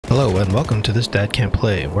Hello and welcome to this Dad Can't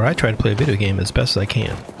Play, where I try to play a video game as best as I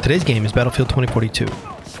can. Today's game is Battlefield 2042.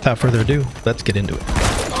 Without further ado, let's get into it.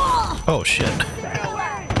 Oh shit.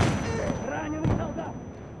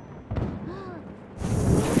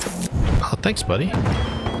 Oh, thanks buddy.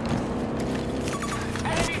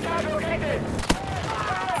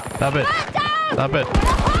 Stop it. Stop it.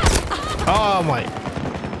 Oh my.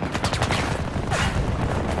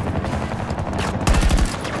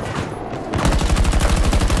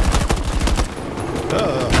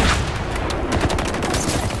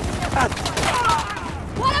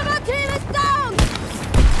 One of our team is down!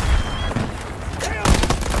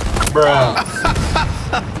 Bruh.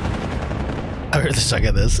 I heard the suck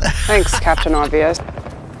of this. Thanks, Captain Obvious.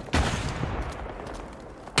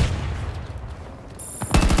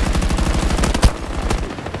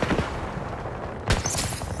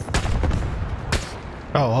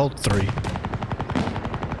 Oh, hold 3.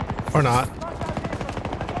 Or not.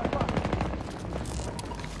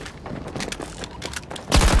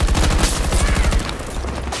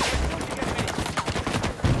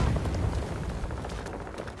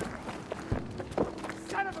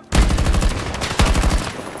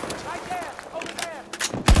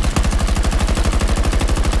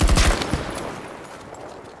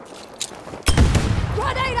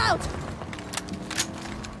 Grenade out!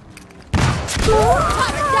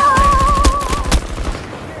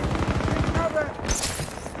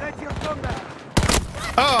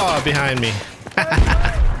 Oh, behind me.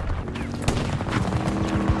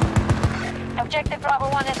 Objective Bravo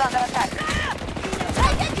 1 is under attack.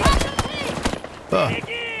 Take it, casualty! Oh.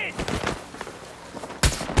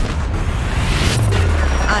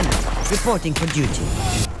 Anna, reporting for duty.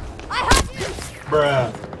 I have you!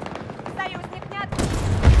 Bruh. Союзник нет!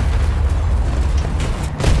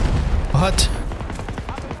 What?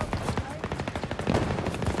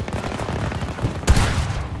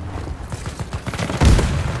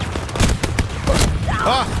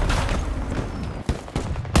 Ah!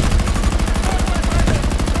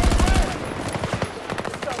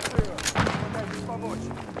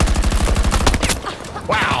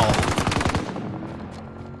 Wow!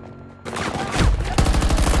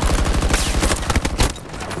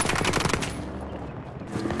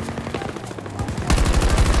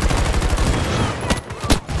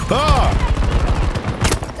 Ah!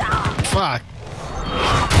 Fuck!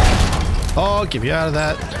 Oh, get me out of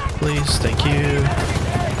that, please. Thank you.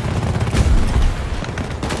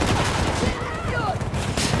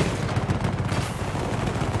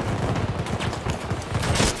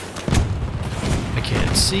 I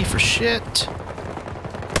can't see for shit.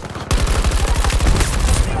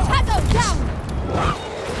 Tango down!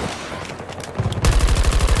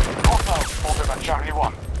 Hostile spotted at Charlie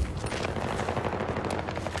 1.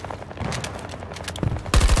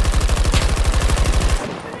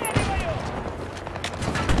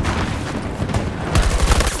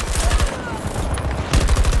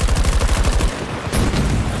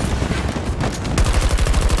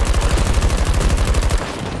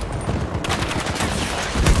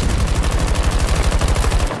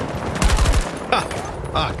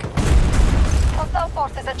 Fuck. Hostile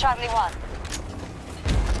forces at Charlie 1.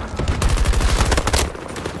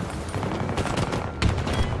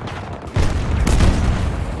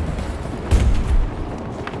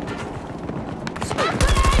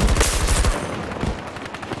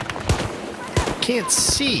 Can't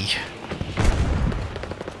see.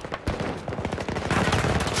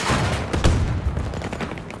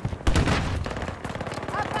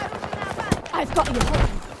 I've got you.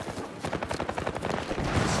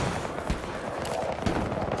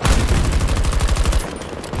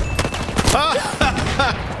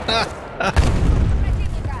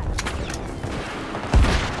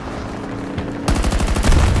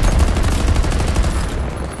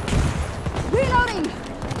 Reloading!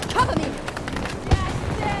 Cover me!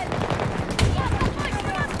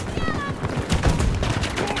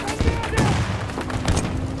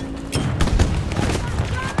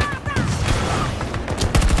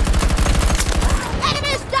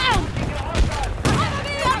 Enemies down! Cover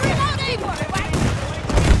me! I'm reloading!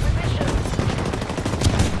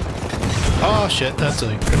 Oh shit, that's a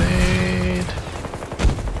grenade.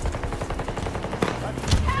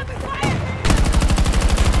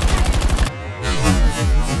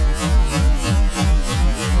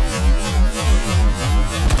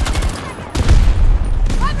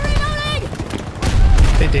 I'm reloading!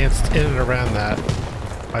 They danced in and around that.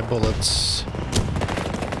 My bullets.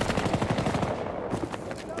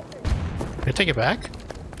 Can I take it back?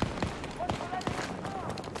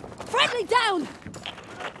 Friendly down!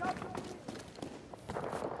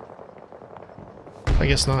 I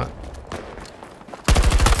guess not.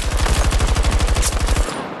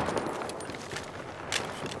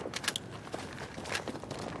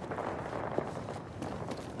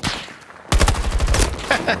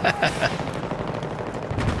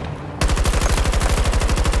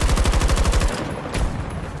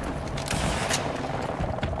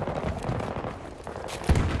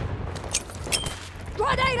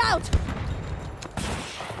 Grenade out!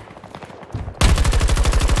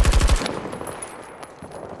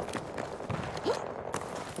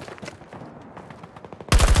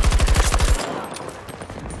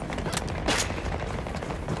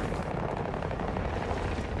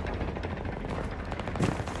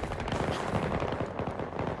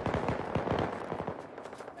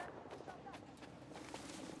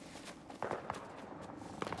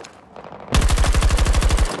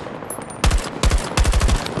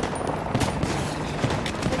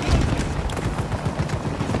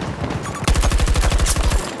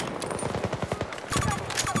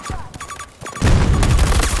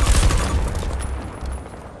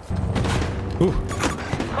 Ooh.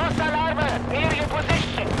 Hostile armor near your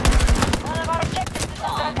position. One of our objectives is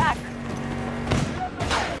under attack.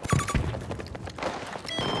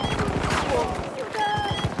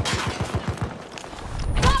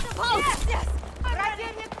 Yes, yes!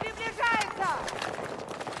 Противник приближается!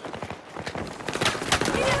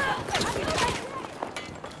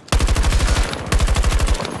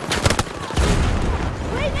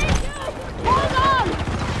 We need you! Hold on!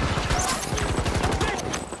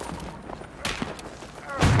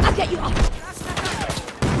 I'll get you up!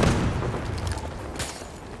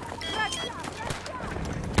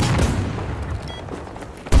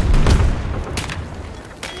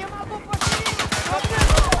 Не могу пустить!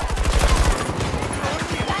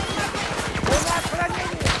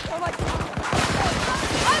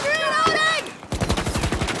 I'm reloading!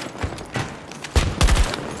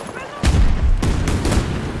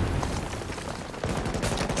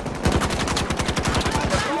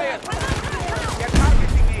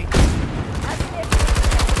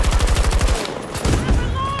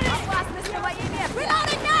 Опасность на моей месте!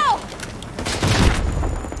 Reloading now!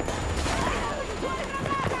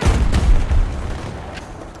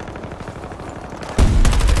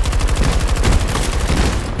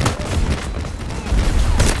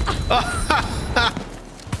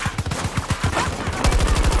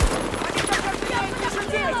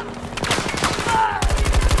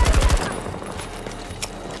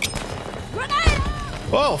 Grenade!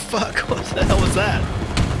 Oh fuck, what the hell was that?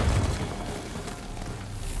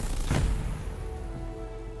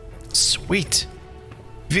 Sweet.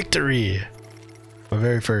 Victory. My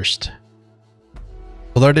very first.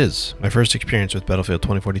 Well, there it is. My first experience with Battlefield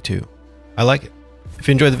 2042. I like it. If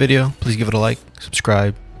you enjoyed the video, please give it a like,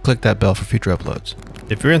 subscribe, click that bell for future uploads.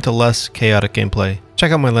 If you're into less chaotic gameplay,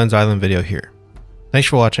 check out my Lens Island video here. Thanks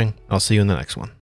for watching. I'll see you in the next one.